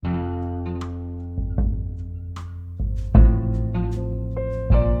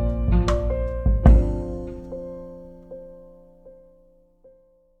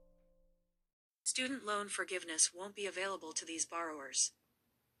Student loan forgiveness won't be available to these borrowers.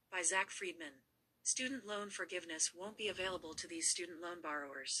 By Zach Friedman. Student loan forgiveness won't be available to these student loan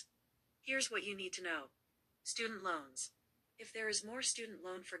borrowers. Here's what you need to know. Student loans. If there is more student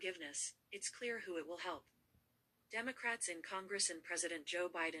loan forgiveness, it's clear who it will help. Democrats in Congress and President Joe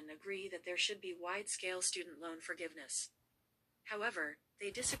Biden agree that there should be wide-scale student loan forgiveness. However, they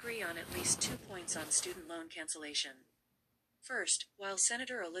disagree on at least 2 points on student loan cancellation. First, while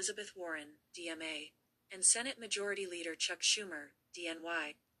Senator Elizabeth Warren, DMA, and Senate Majority Leader Chuck Schumer,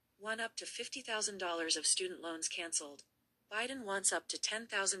 DNY, want up to $50,000 of student loans canceled, Biden wants up to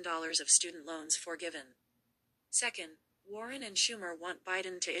 $10,000 of student loans forgiven. Second, Warren and Schumer want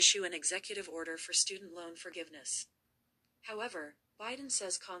Biden to issue an executive order for student loan forgiveness. However, Biden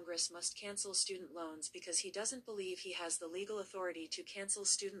says Congress must cancel student loans because he doesn't believe he has the legal authority to cancel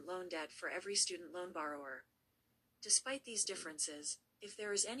student loan debt for every student loan borrower. Despite these differences, if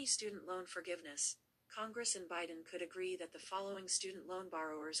there is any student loan forgiveness, Congress and Biden could agree that the following student loan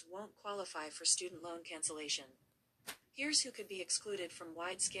borrowers won't qualify for student loan cancellation. Here's who could be excluded from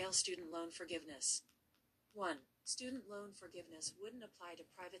wide-scale student loan forgiveness. 1. Student loan forgiveness wouldn't apply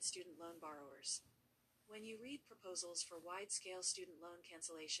to private student loan borrowers. When you read proposals for wide-scale student loan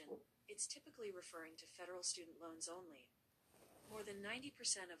cancellation, it's typically referring to federal student loans only. More than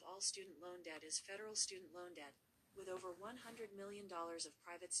 90% of all student loan debt is federal student loan debt, with over $100 million of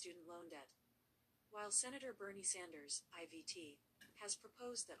private student loan debt. While Senator Bernie Sanders, IVT, has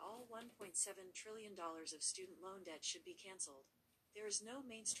proposed that all $1.7 trillion of student loan debt should be canceled, there is no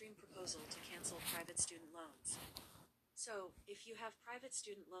mainstream proposal to cancel private student loans. So, if you have private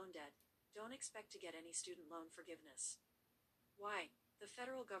student loan debt, don't expect to get any student loan forgiveness. Why? The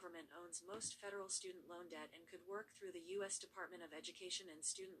federal government owns most federal student loan debt and could work through the U.S. Department of Education and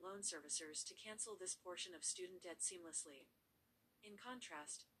student loan servicers to cancel this portion of student debt seamlessly. In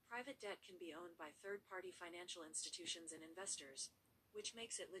contrast, private debt can be owned by third-party financial institutions and investors, which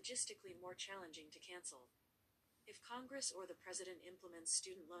makes it logistically more challenging to cancel. If Congress or the President implements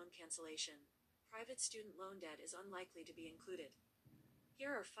student loan cancellation, private student loan debt is unlikely to be included. Here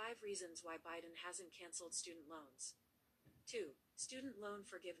are 5 reasons why Biden hasn't canceled student loans. 2. Student loan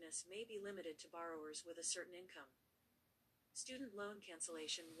forgiveness may be limited to borrowers with a certain income. Student loan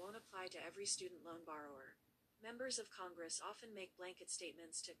cancellation won't apply to every student loan borrower. Members of Congress often make blanket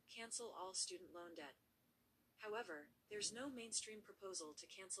statements to cancel all student loan debt. However, there's no mainstream proposal to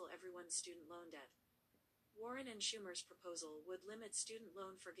cancel everyone's student loan debt. Warren and Schumer's proposal would limit student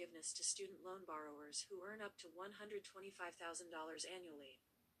loan forgiveness to student loan borrowers who earn up to $125,000 annually.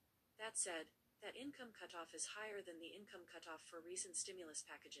 That said, that income cutoff is higher than the income cutoff for recent stimulus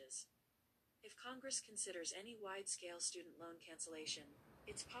packages. If Congress considers any wide-scale student loan cancellation,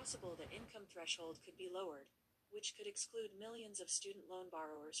 it's possible that income threshold could be lowered, which could exclude millions of student loan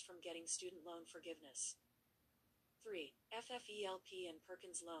borrowers from getting student loan forgiveness. 3. FFELP and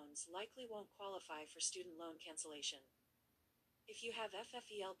Perkins loans likely won't qualify for student loan cancellation. If you have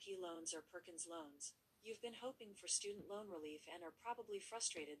FFELP loans or Perkins loans, you've been hoping for student loan relief and are probably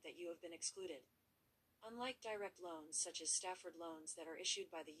frustrated that you have been excluded. Unlike direct loans such as Stafford loans that are issued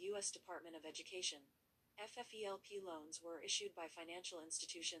by the U.S. Department of Education, FFELP loans were issued by financial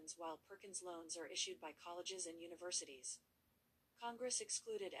institutions while Perkins loans are issued by colleges and universities. Congress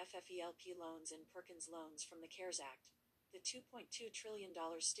excluded FFELP loans and Perkins loans from the CARES Act, the $2.2 trillion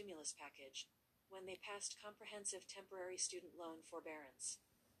stimulus package, when they passed comprehensive temporary student loan forbearance.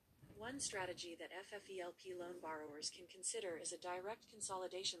 One strategy that FFELP loan borrowers can consider is a direct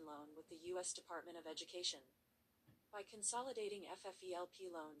consolidation loan with the U.S. Department of Education. By consolidating FFELP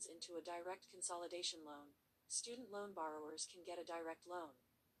loans into a direct consolidation loan, student loan borrowers can get a direct loan.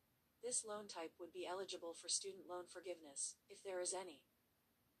 This loan type would be eligible for student loan forgiveness, if there is any.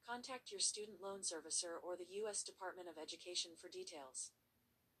 Contact your student loan servicer or the U.S. Department of Education for details.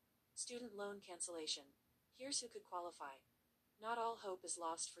 Student loan cancellation. Here's who could qualify. Not all hope is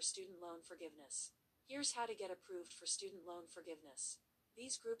lost for student loan forgiveness. Here's how to get approved for student loan forgiveness.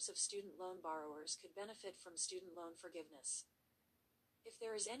 These groups of student loan borrowers could benefit from student loan forgiveness. If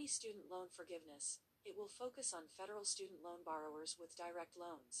there is any student loan forgiveness, it will focus on federal student loan borrowers with direct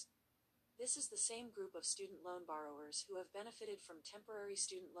loans. This is the same group of student loan borrowers who have benefited from temporary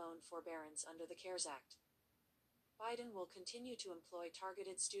student loan forbearance under the CARES Act. Biden will continue to employ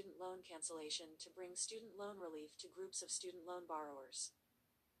targeted student loan cancellation to bring student loan relief to groups of student loan borrowers.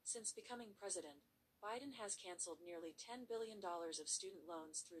 Since becoming president, Biden has canceled nearly $10 billion of student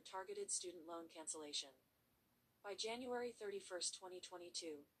loans through targeted student loan cancellation. By January 31,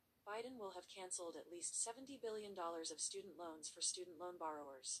 2022, Biden will have canceled at least $70 billion of student loans for student loan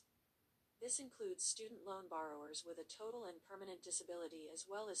borrowers. This includes student loan borrowers with a total and permanent disability, as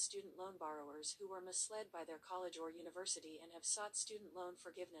well as student loan borrowers who were misled by their college or university and have sought student loan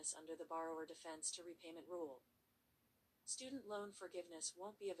forgiveness under the Borrower Defense to Repayment Rule. Student loan forgiveness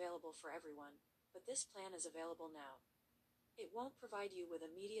won't be available for everyone, but this plan is available now. It won't provide you with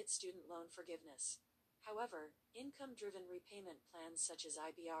immediate student loan forgiveness. However, income-driven repayment plans such as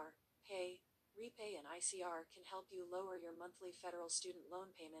IBR, Pay, Repay and ICR can help you lower your monthly federal student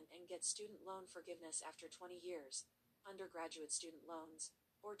loan payment and get student loan forgiveness after 20 years, undergraduate student loans,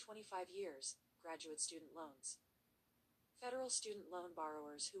 or 25 years, graduate student loans. Federal student loan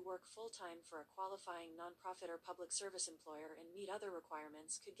borrowers who work full-time for a qualifying nonprofit or public service employer and meet other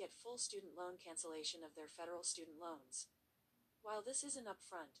requirements could get full student loan cancellation of their federal student loans. While this isn't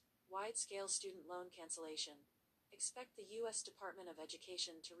upfront, wide-scale student loan cancellation, expect the U.S. Department of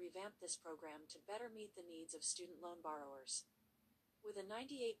Education to revamp this program to better meet the needs of student loan borrowers. With a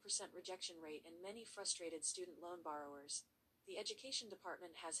 98% rejection rate and many frustrated student loan borrowers, the Education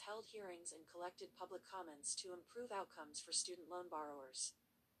Department has held hearings and collected public comments to improve outcomes for student loan borrowers.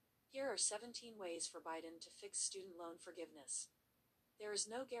 Here are 17 ways for Biden to fix student loan forgiveness. There is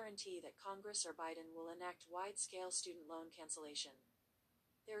no guarantee that Congress or Biden will enact wide-scale student loan cancellation.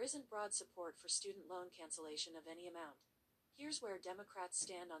 There isn't broad support for student loan cancellation of any amount. Here's where Democrats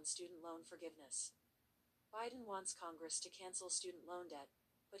stand on student loan forgiveness. Biden wants Congress to cancel student loan debt,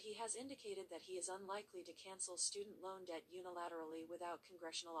 but he has indicated that he is unlikely to cancel student loan debt unilaterally without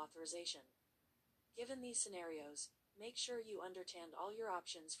congressional authorization. Given these scenarios, make sure you understand all your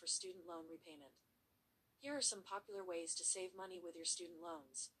options for student loan repayment. Here are some popular ways to save money with your student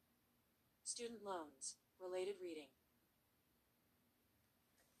loans. Student loans, related reading.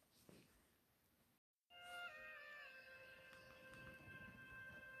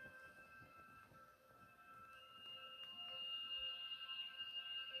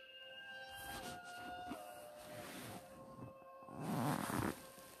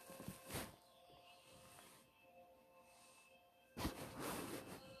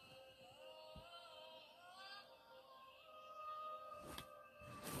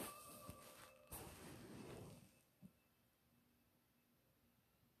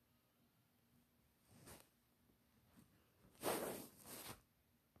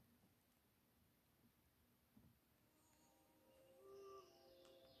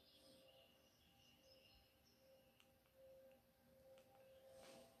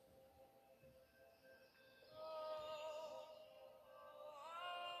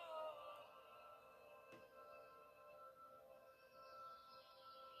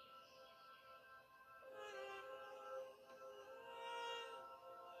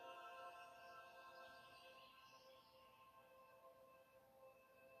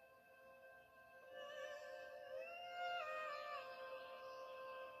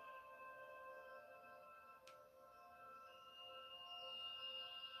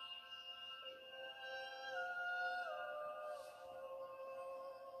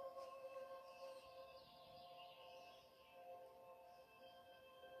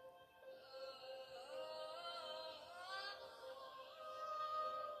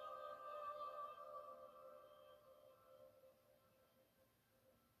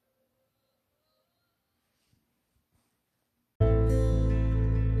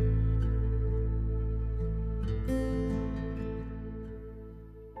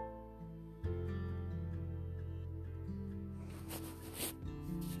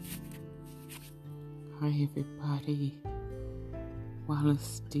 Hi everybody,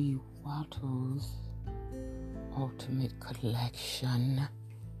 Wallace D. Wattles Ultimate Collection,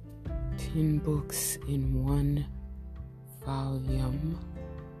 10 books in one volume.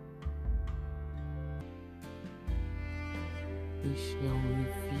 We shall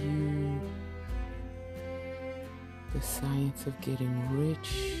review The Science of Getting Rich,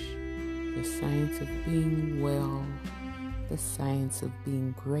 The Science of Being Well, The Science of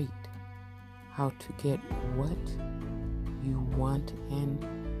Being Great, How to Get What You Want and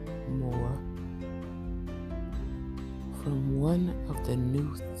More. From one of the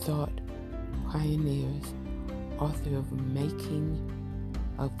New Thought pioneers, author of Making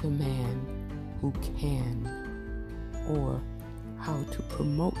of the Man Who Can, or How to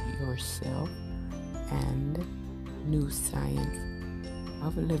Promote Yourself, and New Science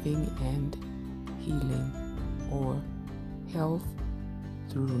of Living and Healing, or Health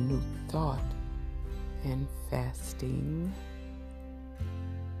Through New Thought and Fasting.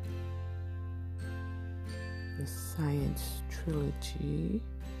 The Science Trilogy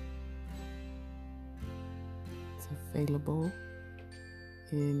is available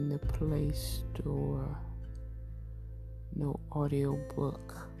in the Play Store. No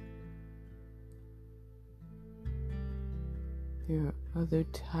audiobook There are other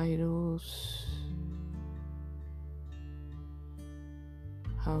titles.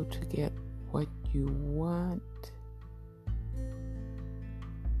 How to Get What You Want.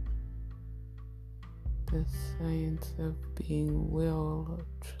 The Science of Being Well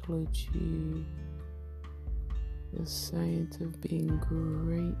trilogy. The Science of Being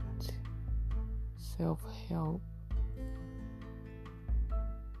Great. Self-help.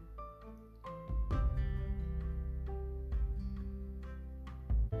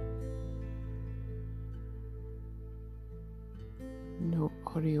 No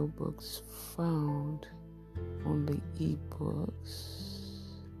audiobooks found, only ebooks.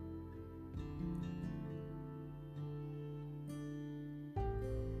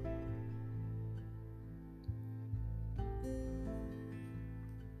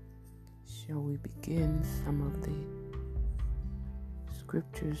 Shall we begin some of the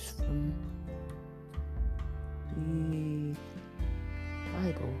scriptures from the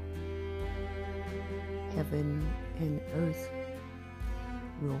Bible? Heaven and earth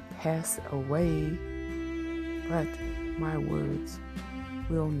will pass away, but my words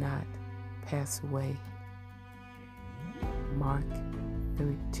will not pass away. Mark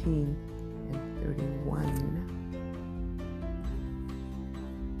 13 and 31.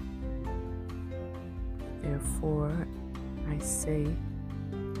 Therefore, I say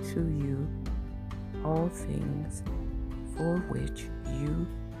to you, all things for which you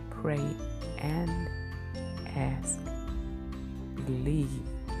pray and ask, believe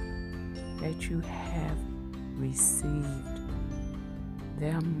that you have received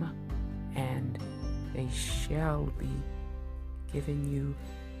them, and they shall be given you.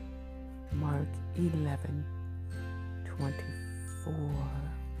 Mark 11:24.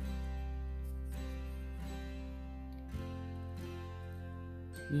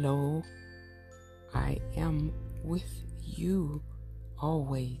 Lo, I am with you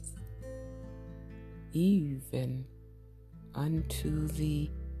always, even unto the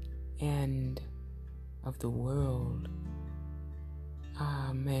end of the world.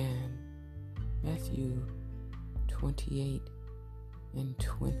 Amen. Matthew 28 and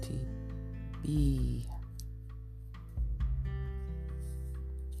 20b.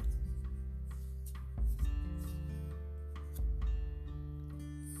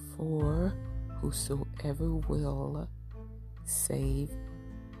 For whosoever will save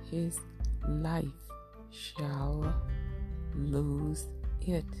his life shall lose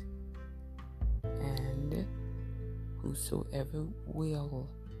it, and whosoever will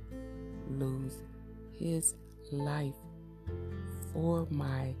lose his life for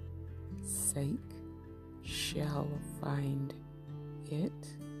my sake shall find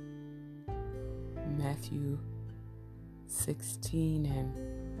it. Matthew 16 and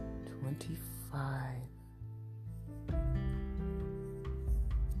 25.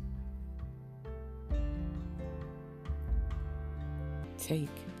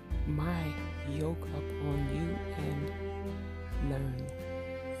 Take my yoke upon you and learn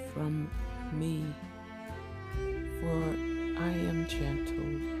from me, for I am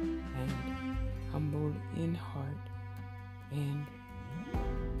gentle and humble in heart, and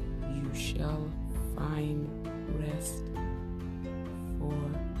you shall find rest for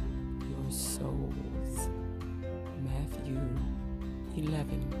your souls. Matthew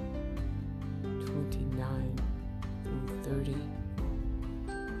 11:29 through 30.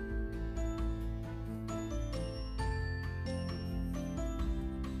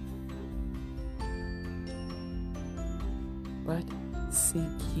 But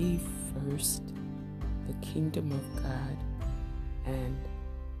seek ye first the kingdom of God and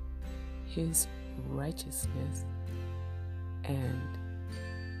his righteousness, and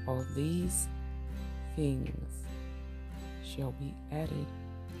all these things shall be added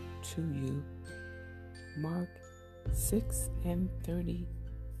to you. Mark 6 and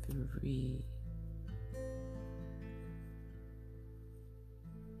 33.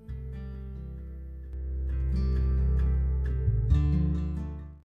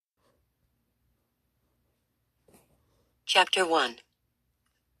 Chapter 1.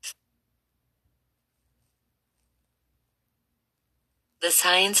 The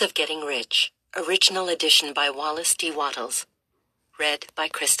Science of Getting Rich. Original edition by Wallace D. Wattles. Read by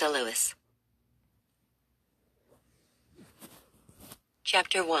Krista Lewis.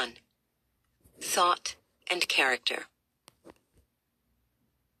 Chapter 1. Thought and Character.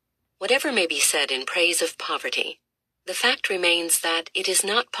 Whatever may be said in praise of poverty, the fact remains that it is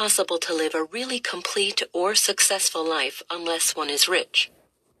not possible to live a really complete or successful life unless one is rich.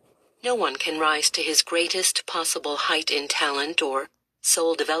 No one can rise to his greatest possible height in talent or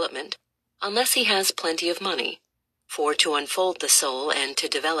soul development unless he has plenty of money, For to unfold the soul and to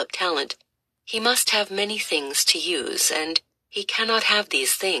develop talent, he must have many things to use, and he cannot have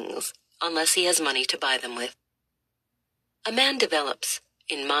these things unless he has money to buy them with. A man develops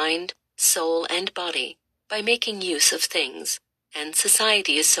in mind, soul, and body by making use of things, and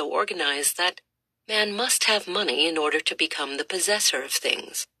society is so organized that man must have money in order to become the possessor of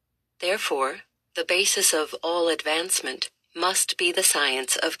things. Therefore, the basis of all advancement must be the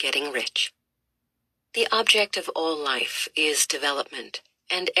science of getting rich. The object of all life is development,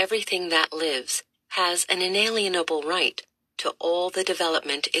 and everything that lives has an inalienable right to all the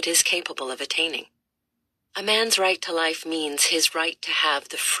development it is capable of attaining. A man's right to life means his right to have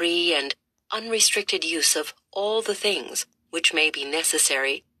the free and unrestricted use of all the things which may be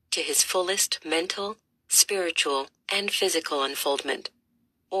necessary to his fullest mental, spiritual, and physical unfoldment,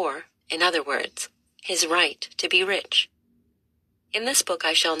 or, in other words, his right to be rich. In this book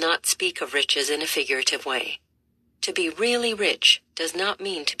I shall not speak of riches in a figurative way. To be really rich does not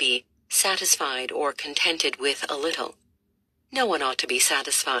mean to be satisfied or contented with a little. No one ought to be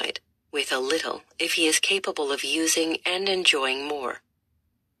satisfied with a little if he is capable of using and enjoying more.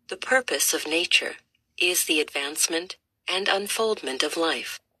 The purpose of nature is the advancement and unfoldment of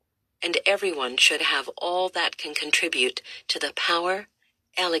life, and everyone should have all that can contribute to the power,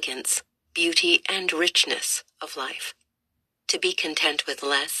 elegance, beauty, and richness of life. To be content with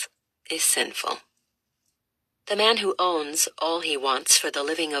less is sinful. The man who owns all he wants for the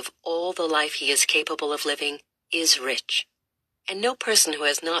living of all the life he is capable of living is rich, and no person who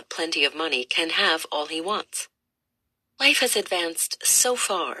has not plenty of money can have all he wants. Life has advanced so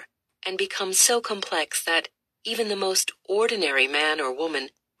far and become so complex that even the most ordinary man or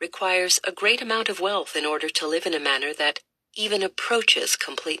woman requires a great amount of wealth in order to live in a manner that even approaches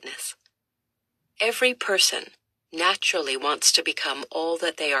completeness. Every person naturally wants to become all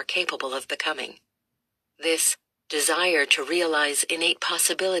that they are capable of becoming. This desire to realize innate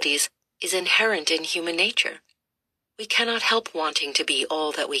possibilities is inherent in human nature. We cannot help wanting to be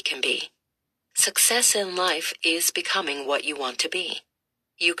all that we can be. Success in life is becoming what you want to be.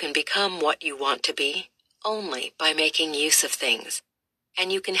 You can become what you want to be only by making use of things,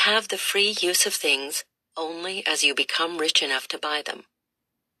 and you can have the free use of things only as you become rich enough to buy them.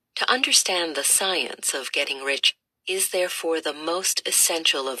 To understand the science of getting rich is therefore the most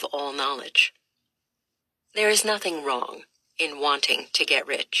essential of all knowledge. There is nothing wrong in wanting to get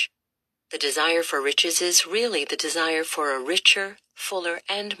rich. The desire for riches is really the desire for a richer, fuller,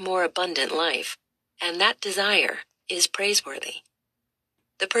 and more abundant life, and that desire is praiseworthy.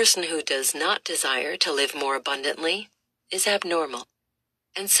 The person who does not desire to live more abundantly is abnormal,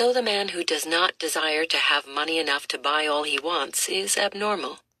 and so the man who does not desire to have money enough to buy all he wants is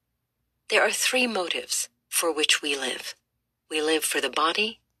abnormal. There are three motives for which we live. We live for the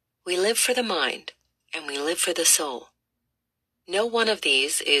body, we live for the mind, and we live for the soul. No one of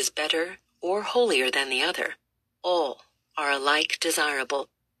these is better or holier than the other. All are alike desirable,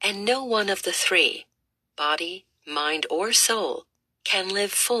 and no one of the three, body, mind, or soul, can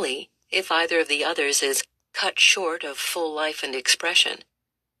live fully if either of the others is cut short of full life and expression.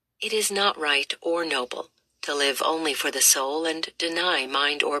 It is not right or noble to live only for the soul and deny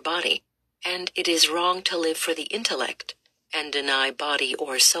mind or body, and it is wrong to live for the intellect and deny body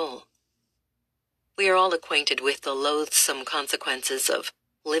or soul. We are all acquainted with the loathsome consequences of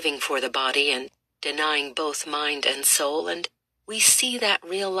living for the body and denying both mind and soul, and we see that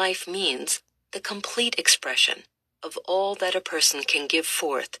real life means the complete expression of all that a person can give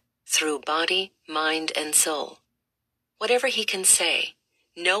forth through body, mind, and soul. Whatever he can say,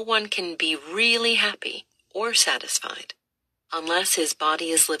 no one can be really happy or satisfied unless his body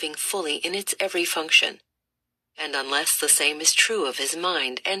is living fully in its every function, and unless the same is true of his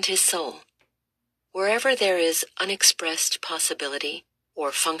mind and his soul. Wherever there is unexpressed possibility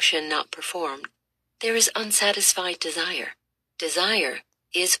or function not performed, there is unsatisfied desire. Desire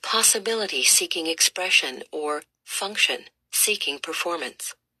is possibility seeking expression or function seeking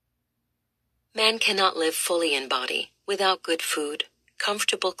performance. Man cannot live fully in body without good food,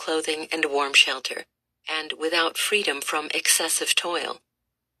 comfortable clothing, and warm shelter, and without freedom from excessive toil.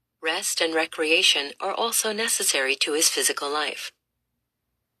 Rest and recreation are also necessary to his physical life.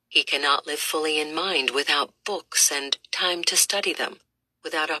 He cannot live fully in mind without books and time to study them,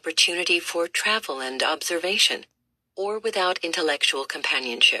 without opportunity for travel and observation, or without intellectual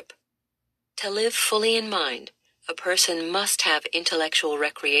companionship. To live fully in mind, a person must have intellectual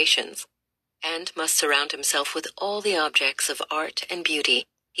recreations, and must surround himself with all the objects of art and beauty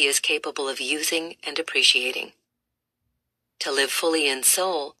he is capable of using and appreciating. To live fully in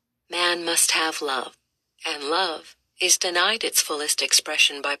soul, man must have love, and love is denied its fullest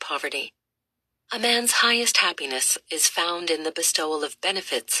expression by poverty. A man's highest happiness is found in the bestowal of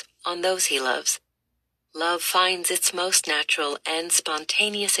benefits on those he loves. Love finds its most natural and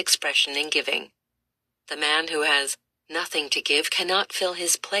spontaneous expression in giving. The man who has nothing to give cannot fill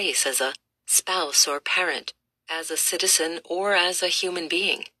his place as a spouse or parent, as a citizen or as a human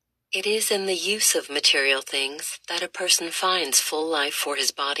being. It is in the use of material things that a person finds full life for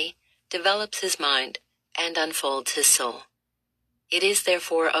his body, develops his mind, and unfolds his soul. It is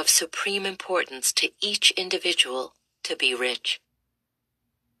therefore of supreme importance to each individual to be rich.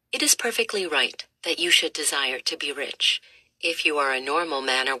 It is perfectly right that you should desire to be rich. If you are a normal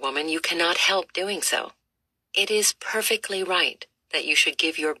man or woman, you cannot help doing so. It is perfectly right that you should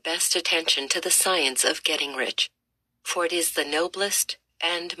give your best attention to the science of getting rich, for it is the noblest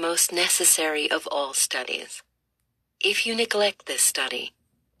and most necessary of all studies. If you neglect this study,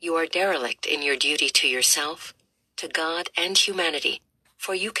 you are derelict in your duty to yourself, to God and humanity,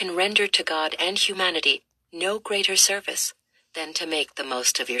 for you can render to God and humanity no greater service than to make the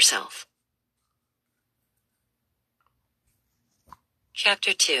most of yourself.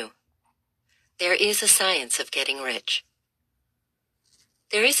 Chapter 2. There is a science of getting rich.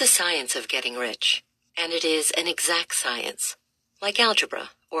 There is a science of getting rich, and it is an exact science, like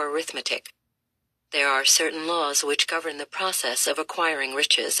algebra or arithmetic. There are certain laws which govern the process of acquiring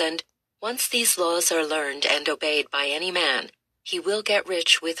riches, and once these laws are learned and obeyed by any man, he will get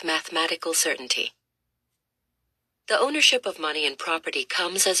rich with mathematical certainty. The ownership of money and property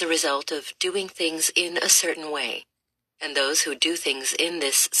comes as a result of doing things in a certain way, and those who do things in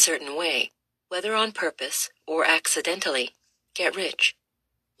this certain way, whether on purpose or accidentally, get rich,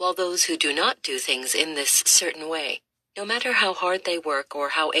 while those who do not do things in this certain way, no matter how hard they work or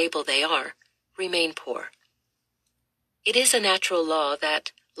how able they are, remain poor. It is a natural law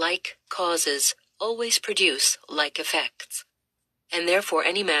that like causes always produce like effects, and therefore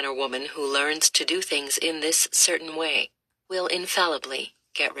any man or woman who learns to do things in this certain way will infallibly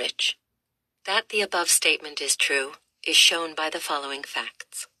get rich. That the above statement is true is shown by the following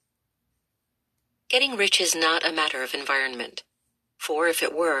facts. Getting rich is not a matter of environment, for if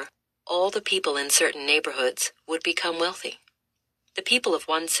it were, all the people in certain neighborhoods would become wealthy. The people of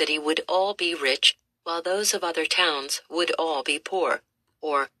one city would all be rich, while those of other towns would all be poor,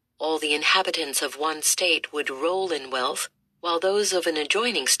 or all the inhabitants of one state would roll in wealth, while those of an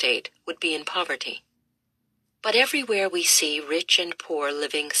adjoining state would be in poverty. But everywhere we see rich and poor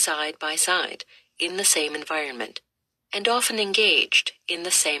living side by side in the same environment, and often engaged in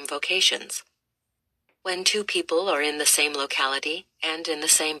the same vocations. When two people are in the same locality and in the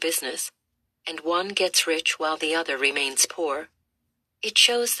same business, and one gets rich while the other remains poor, it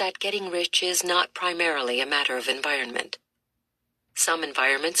shows that getting rich is not primarily a matter of environment. Some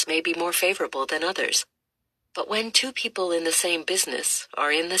environments may be more favorable than others, but when two people in the same business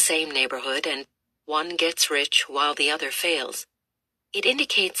are in the same neighborhood and one gets rich while the other fails, it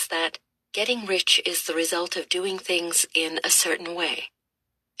indicates that getting rich is the result of doing things in a certain way,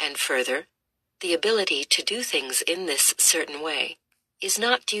 and further, the ability to do things in this certain way is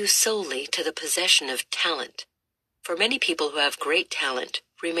not due solely to the possession of talent, for many people who have great talent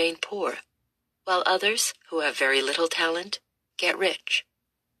remain poor, while others who have very little talent get rich.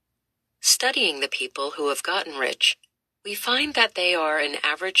 Studying the people who have gotten rich, we find that they are an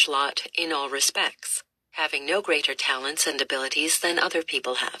average lot in all respects, having no greater talents and abilities than other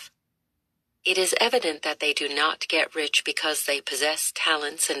people have. It is evident that they do not get rich because they possess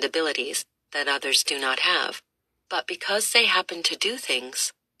talents and abilities that others do not have, but because they happen to do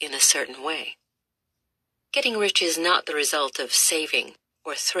things in a certain way. Getting rich is not the result of saving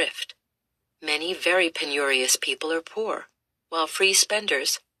or thrift. Many very penurious people are poor, while free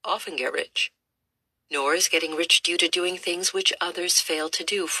spenders often get rich. Nor is getting rich due to doing things which others fail to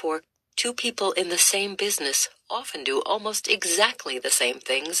do, for two people in the same business often do almost exactly the same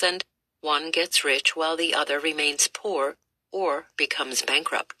things, and one gets rich while the other remains poor or becomes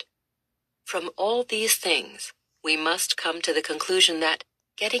bankrupt. From all these things, we must come to the conclusion that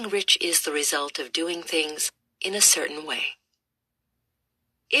getting rich is the result of doing things in a certain way.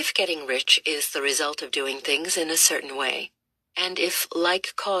 If getting rich is the result of doing things in a certain way, and if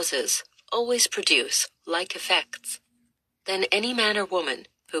like causes always produce like effects, then any man or woman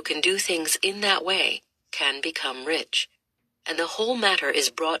who can do things in that way can become rich, and the whole matter is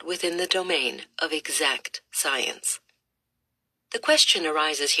brought within the domain of exact science. The question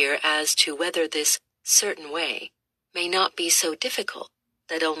arises here as to whether this certain way may not be so difficult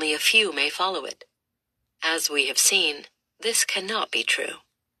that only a few may follow it. As we have seen, this cannot be true,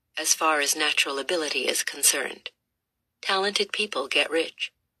 as far as natural ability is concerned. Talented people get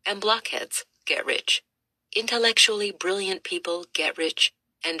rich, and blockheads get rich. Intellectually brilliant people get rich,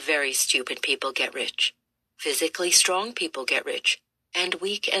 and very stupid people get rich. Physically strong people get rich, and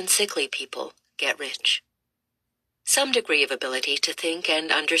weak and sickly people get rich. Some degree of ability to think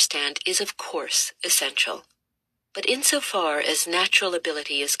and understand is of course essential. But insofar as natural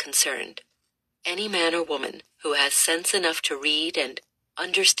ability is concerned, any man or woman who has sense enough to read and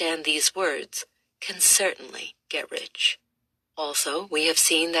understand these words can certainly get rich. Also, we have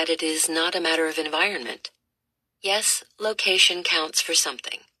seen that it is not a matter of environment. Yes, location counts for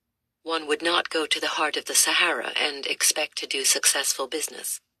something. One would not go to the heart of the Sahara and expect to do successful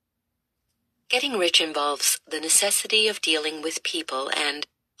business. Getting rich involves the necessity of dealing with people and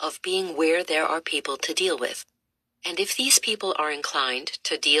of being where there are people to deal with. And if these people are inclined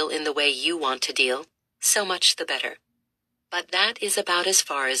to deal in the way you want to deal, so much the better. But that is about as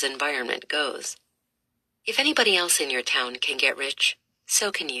far as environment goes. If anybody else in your town can get rich,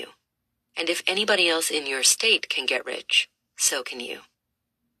 so can you. And if anybody else in your state can get rich, so can you.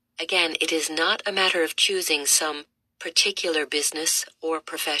 Again, it is not a matter of choosing some particular business or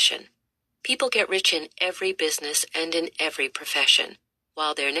profession. People get rich in every business and in every profession,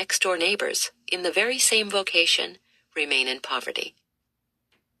 while their next-door neighbors, in the very same vocation, remain in poverty.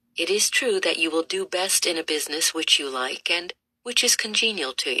 It is true that you will do best in a business which you like and which is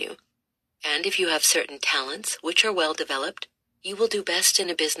congenial to you. And if you have certain talents which are well developed, you will do best in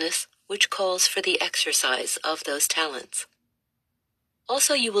a business which calls for the exercise of those talents.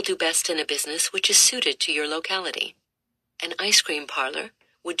 Also, you will do best in a business which is suited to your locality. An ice cream parlor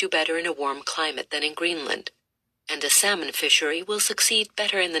would do better in a warm climate than in Greenland, and a salmon fishery will succeed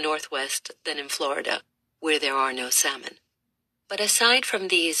better in the Northwest than in Florida, where there are no salmon. But aside from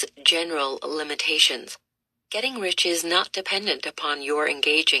these general limitations, getting rich is not dependent upon your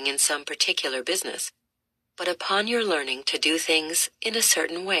engaging in some particular business, but upon your learning to do things in a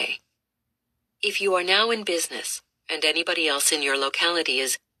certain way. If you are now in business, and anybody else in your locality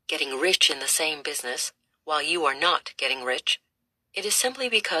is getting rich in the same business, while you are not getting rich, it is simply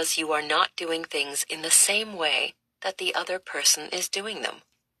because you are not doing things in the same way that the other person is doing them.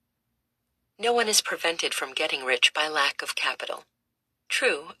 No one is prevented from getting rich by lack of capital.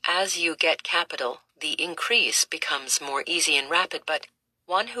 True, as you get capital, the increase becomes more easy and rapid, but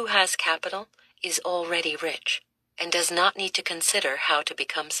one who has capital is already rich and does not need to consider how to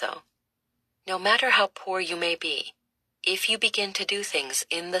become so. No matter how poor you may be, if you begin to do things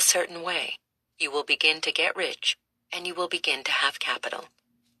in the certain way, you will begin to get rich and you will begin to have capital.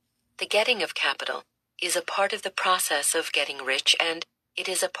 The getting of capital is a part of the process of getting rich, and it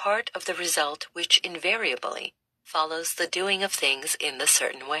is a part of the result which invariably follows the doing of things in the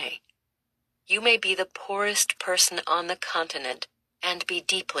certain way. You may be the poorest person on the continent and be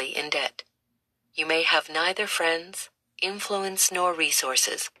deeply in debt. You may have neither friends, influence, nor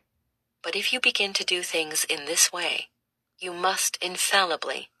resources. But if you begin to do things in this way, you must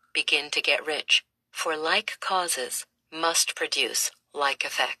infallibly begin to get rich, for like causes must produce like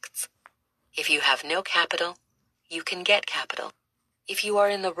effects. If you have no capital, you can get capital. If you are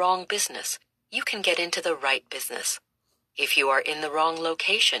in the wrong business, you can get into the right business. If you are in the wrong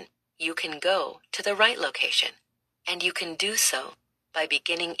location, you can go to the right location. And you can do so by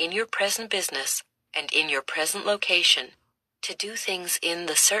beginning in your present business and in your present location to do things in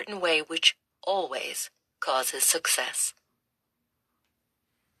the certain way which always causes success.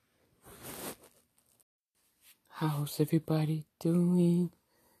 How's everybody doing?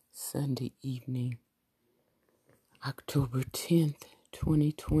 Sunday evening, October 10th,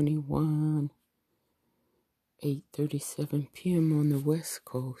 2021, 8:37 p.m. on the West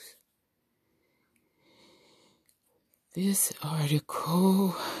Coast. This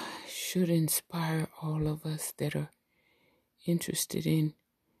article should inspire all of us that are interested in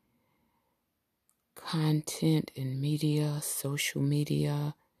content and media, social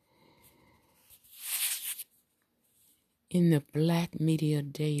media. In the Black Media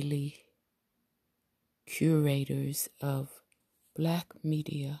Daily, curators of Black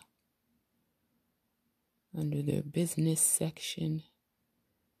Media, under their business section,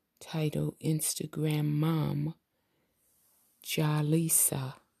 titled Instagram Mom,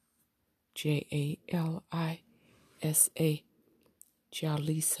 Jalisa, Jalisa,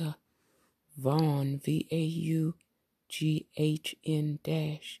 Jalisa Vaughn, Vaughn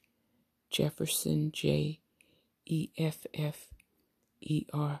dash Jefferson, Jefferson,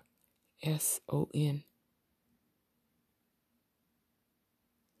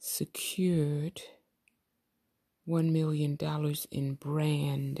 secured $1 million in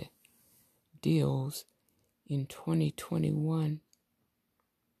brand deals in 2021.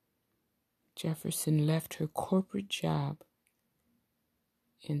 Jefferson left her corporate job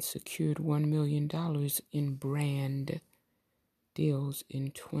and secured $1 million in brand deals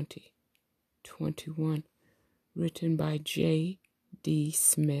in 2021. Written by J. D.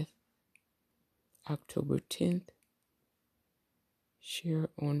 Smith. October 10th. Share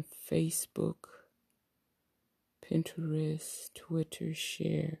on Facebook, Pinterest, Twitter,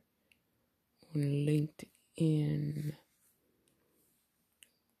 share on LinkedIn.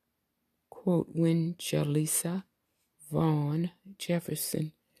 Quote, when Jaleesa Vaughn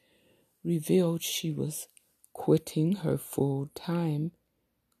Jefferson revealed she was quitting her full-time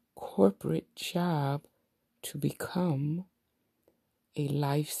corporate job to become a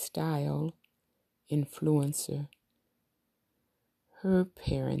lifestyle influencer, her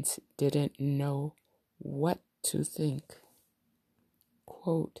parents didn't know what to think.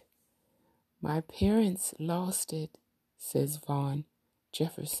 Quote, my parents lost it, says Vaughn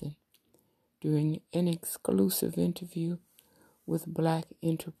Jefferson during an exclusive interview with Black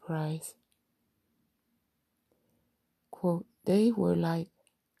Enterprise. Quote, they were like,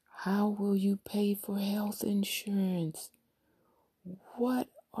 how will you pay for health insurance? What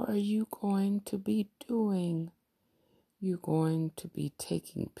are you going to be doing? You going to be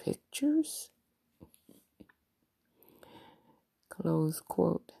taking pictures? Close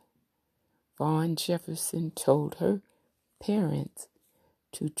quote. Vaughn Jefferson told her parents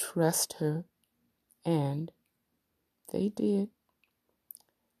to trust her, and they did.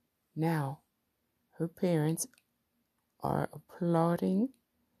 Now, her parents are applauding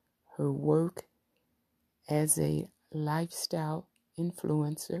her work as a lifestyle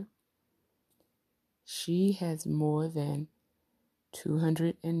influencer. She has more than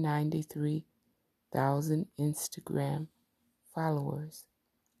 293,000 Instagram followers.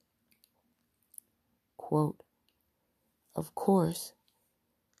 Quote, of course,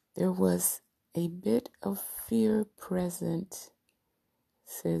 there was a bit of fear present,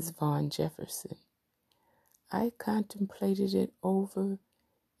 says Vaughn Jefferson. I contemplated it over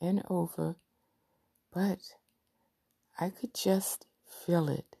and over, but I could just feel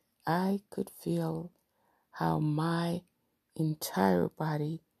it. I could feel how my entire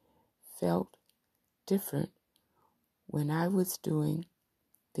body felt different when I was doing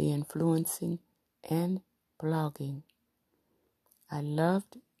the influencing and blogging. I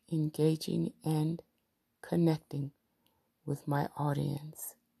loved engaging and connecting with my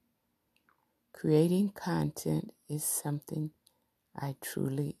audience. Creating content is something I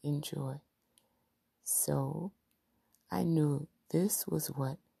truly enjoy. So I knew this was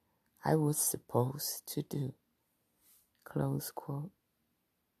what I was supposed to do. Close quote.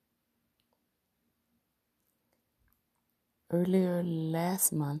 Earlier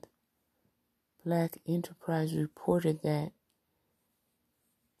last month, Black Enterprise reported that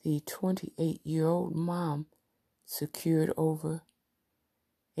the 28-year-old mom secured over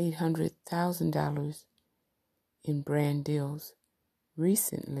 $800,000 in brand deals.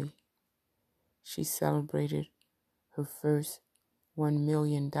 Recently, she celebrated her first $1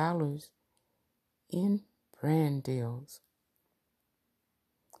 million in brand deals.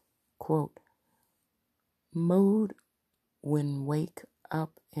 Quote, mood when wake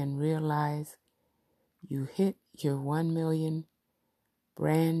up and realize you hit your 1 million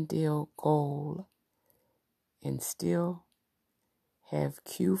brand deal goal and still have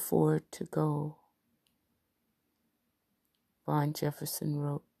Q4 to go. Vaughn Jefferson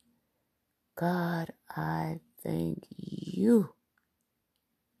wrote, God, I thank you.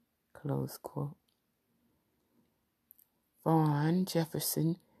 Close quote. Vaughn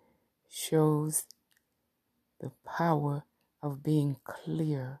Jefferson shows the power of being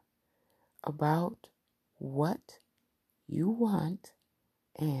clear about what you want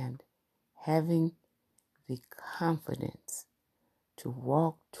and having the confidence to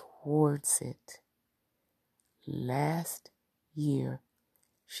walk towards it. Last year,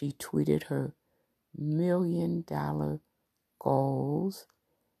 she tweeted her $1 million goals,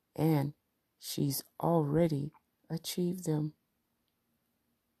 and she's already achieved them.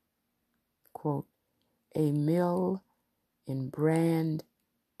 Quote, $1 million in brand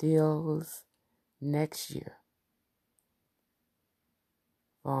deals next year.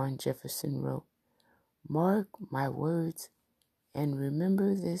 Vaughn Jefferson wrote, mark my words and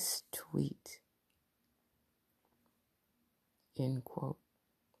remember this tweet. End quote.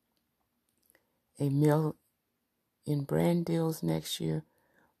 $1 million in brand deals next year.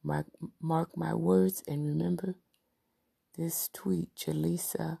 Mark my words and remember this tweet.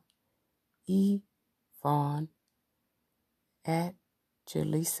 Jaleesa E. Vaughn at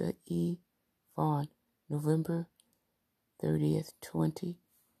Jaleesa E. Vaughn, November 30th,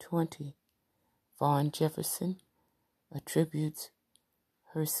 2020. Vaughn Jefferson attributes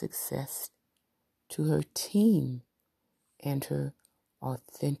her success to her team and her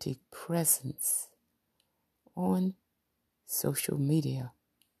authentic presence on social media.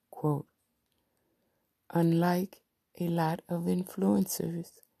 Quote, unlike a lot of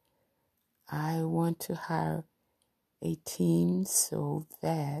influencers, I want to hire a team so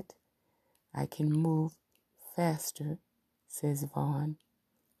that I can move faster, says Vaughn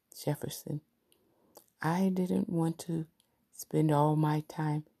Jefferson. I didn't want to spend all my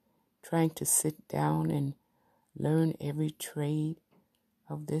time trying to sit down and learn every trade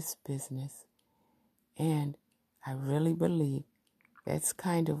of this business. And I really believe that's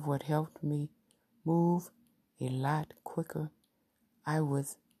kind of what helped me move a lot quicker. I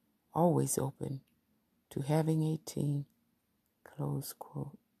was always open to having a team, close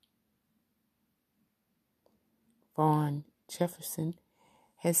quote. Vaughn Jefferson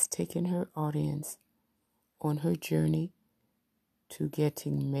has taken her audience on her journey to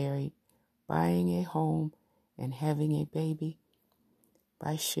getting married, buying a home, and having a baby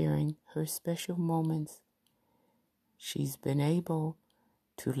by sharing her special moments. She's been able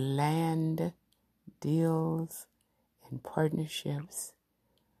to land deals and partnerships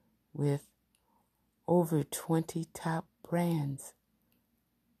with over 20 top brands: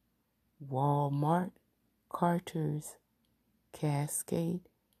 Walmart, Carter's, Cascade,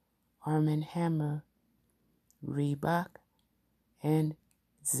 Arm & Hammer, Reebok, and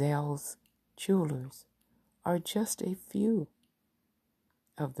Zell's Jewelers are just a few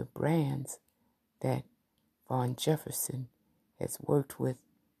of the brands that Vaughn Jefferson has worked with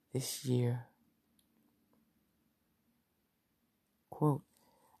this year. Quote,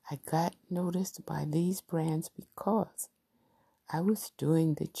 I got noticed by these brands because I was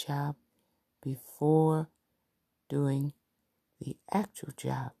doing the job before doing the actual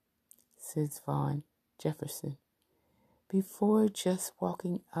job, says Vaughn Jefferson. Before just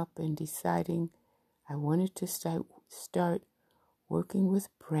walking up and deciding I wanted to start working with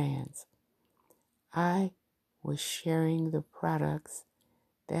brands, I was sharing the products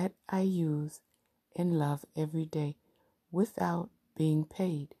that I use and love every day without being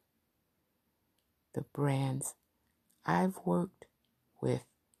paid. The brands I've worked with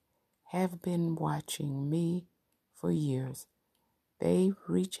have been watching me for years. They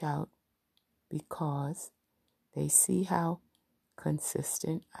reach out because they see how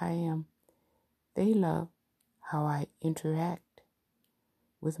consistent I am. They love how I interact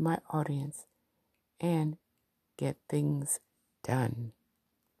with my audience and get things done.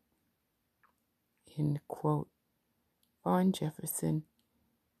 End quote. Vaughn Jefferson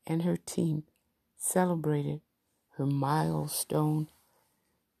and her team celebrated her milestone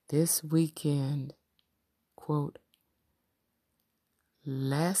this weekend. Quote,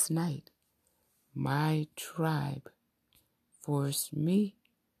 last night, my tribe forced me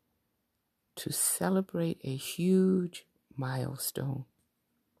to celebrate a huge milestone.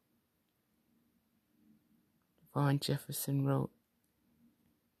 Vaughn Jefferson wrote,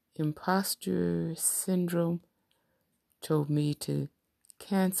 imposter syndrome told me to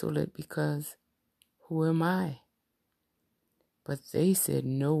cancel it because who am I? But they said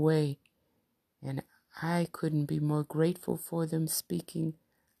no way, and I couldn't be more grateful for them speaking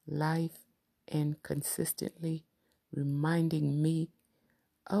life and consistently reminding me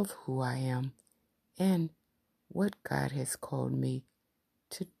of who I am and what God has called me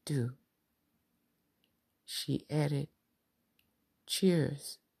to do. She added,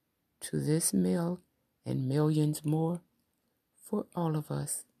 cheers to this meal and millions more for all of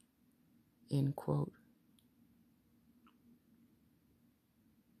us, end quote.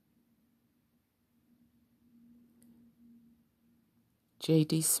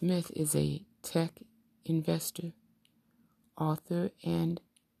 J.D. Smith is a tech investor, author, and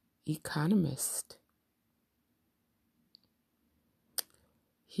economist.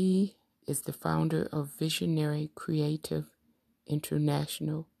 He is the founder of Visionary Creative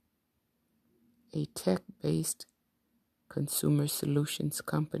International, a tech-based consumer solutions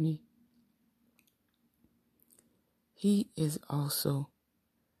company. He is also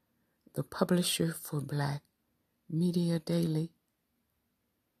the publisher for Black Media Daily,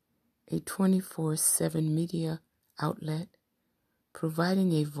 a 24/7 media outlet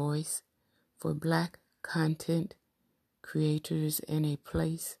providing a voice for Black content creators and a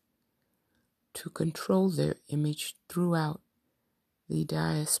place to control their image throughout the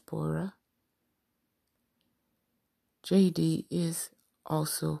diaspora. JD is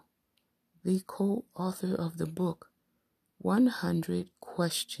also the co-author of the book 100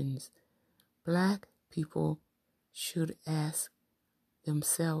 Questions Black People Should Ask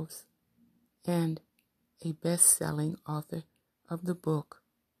Themselves, and a best-selling author of the book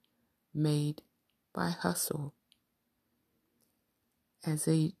Made by Hustle. As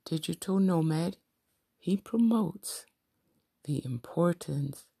a digital nomad, he promotes the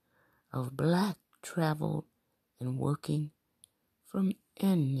importance of Black travel and working from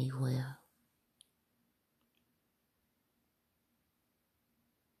anywhere.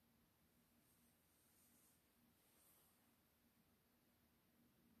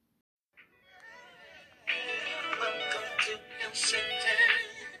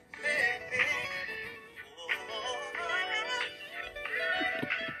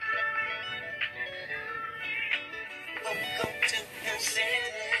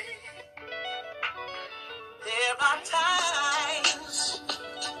 There are times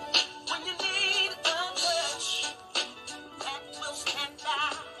when you need a touch that will stand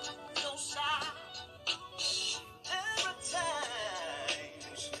by your side. There are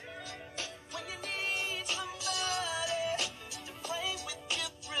times when you need somebody to pray with you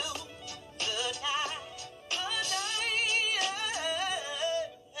through the night.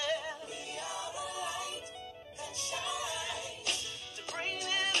 We are the light that shines to bring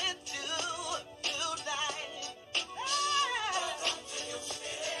it to new light. Welcome to your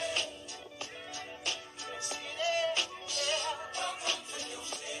city. Welcome to your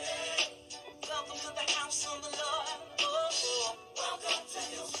city. Welcome to the house of the Lord. Oh, welcome to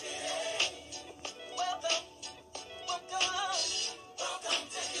your city. Welcome, welcome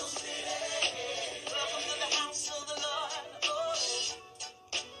to your city. Welcome to the house of the Lord. Oh,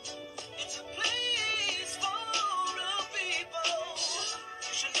 it's a place for real people.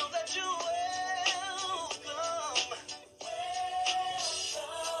 You should know that you're welcome.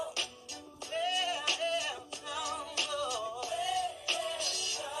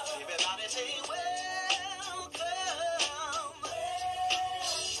 Everybody say welcome.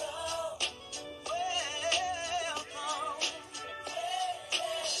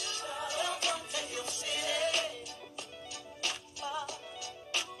 Welcome to your city.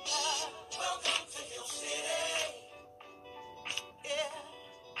 Welcome to your city. Yeah,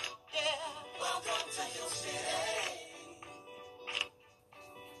 yeah. Welcome to your city.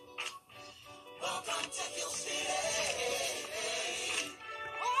 Welcome to your city.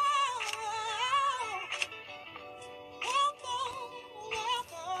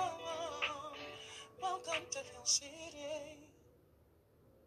 Welcome to your city.